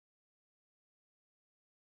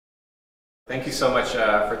Thank you so much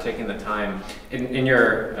for taking the time. In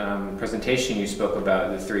your presentation, you spoke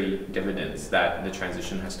about the 3 dividends that the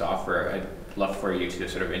transition has to offer. I'd love for you to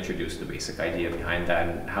sort of introduce the basic idea behind that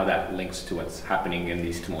and how that links to what's happening in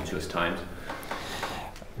these tumultuous times.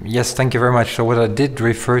 Yes, thank you very much. So what I did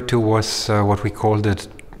refer to was what we call the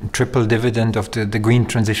triple dividend of the green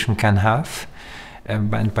transition can have.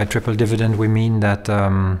 And by triple dividend, we mean that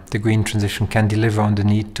the green transition can deliver on the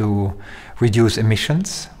need to reduce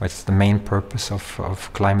emissions, which is the main purpose of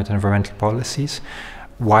climate and environmental policies,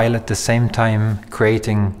 while at the same time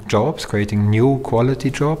creating jobs, creating new quality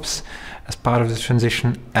jobs as part of the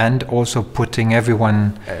transition, and also putting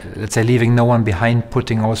everyone, let's say leaving no one behind,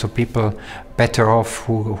 putting also people better off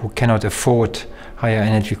who cannot afford higher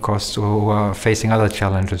energy costs or who are facing other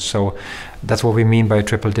challenges. So that's what we mean by a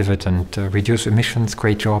triple dividend: reduce emissions,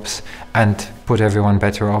 create jobs, and put everyone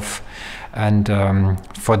better off. And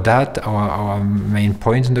for that, our main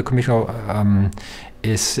point in the Commission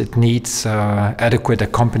is it needs adequate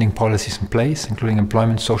accompanying policies in place, including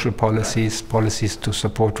employment, social policies, policies to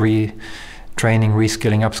support retraining,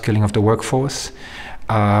 reskilling, upskilling of the workforce,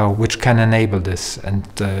 which can enable this. And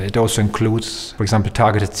it also includes, for example,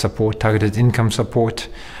 targeted support, targeted income support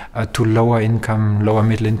to lower income, lower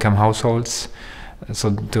middle income households,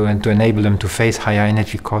 so to enable them to face higher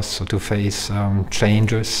energy costs or to face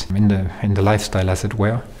changes in the lifestyle, as it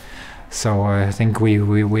were. So I think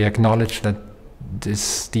we acknowledge that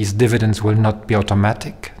these dividends will not be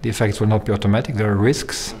automatic. The effects will not be automatic. There are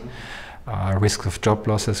risks. Risks of job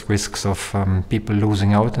losses, risks of people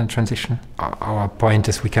losing out in transition. Our point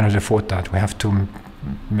is we cannot afford that. We have to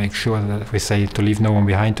make sure that we say to leave no one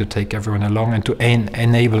behind, to take everyone along, and to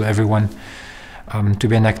enable everyone to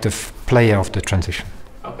be an active player of the transition.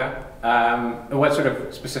 Okay. What sort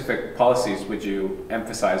of specific policies would you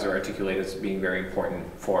emphasize or articulate as being very important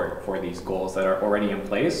for these goals that are already in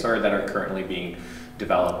place or that are currently being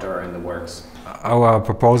developed or in the works? Our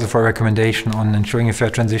proposal for recommendation on ensuring a fair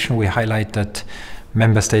transition, we highlight that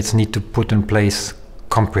member states need to put in place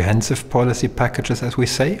comprehensive policy packages, as we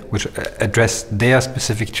say, which address their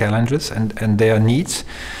specific challenges and their needs.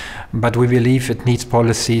 But we believe it needs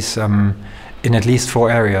policies in at least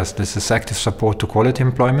 4 areas. This is active support to quality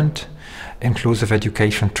employment, inclusive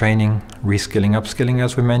education, training, reskilling, upskilling,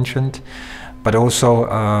 as we mentioned, but also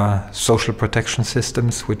social protection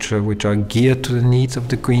systems which are geared to the needs of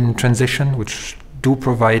the green transition, which do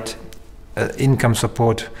provide income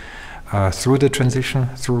support through the transition,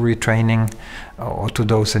 through retraining, or to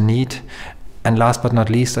those in need. And last but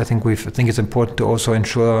not least, I think it's important to also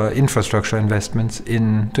ensure infrastructure investments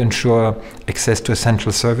to ensure access to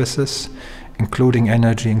essential services, including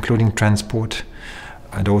energy, including transport,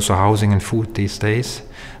 and also housing and food these days.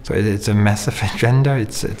 So it's a massive agenda,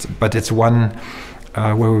 but it's one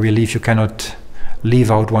where we believe you cannot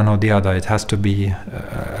leave out one or the other. It has to be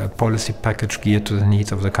a policy package geared to the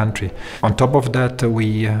needs of the country. On top of that,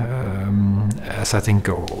 we, as I think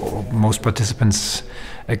most participants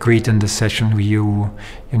agreed in this session, you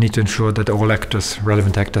need to ensure that all actors,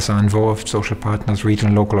 relevant actors, are involved: social partners,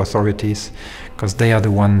 regional, local authorities, because they are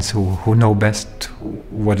the ones who know best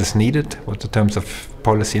what is needed, what the terms of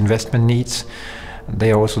policy investment needs.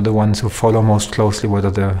 They are also the ones who follow most closely what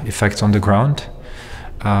are the effects on the ground.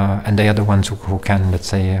 And they are the ones who can, let's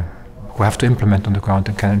say, who have to implement on the ground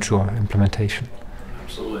and can ensure implementation.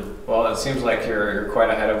 Absolutely. Well, it seems like you're quite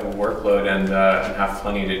ahead of a workload and have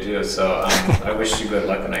plenty to do. So I wish you good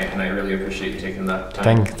luck, and I really appreciate you taking that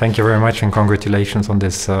time. Thank you very much, and congratulations on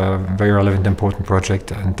this very relevant, important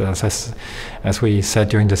project. And as we said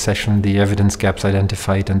during the session, the evidence gaps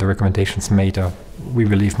identified and the recommendations made are, we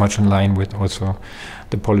believe, much in line with also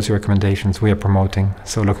the policy recommendations we are promoting.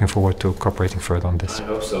 So looking forward to cooperating further on this. I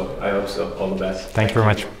hope so. All the best. Thank you very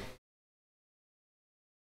much.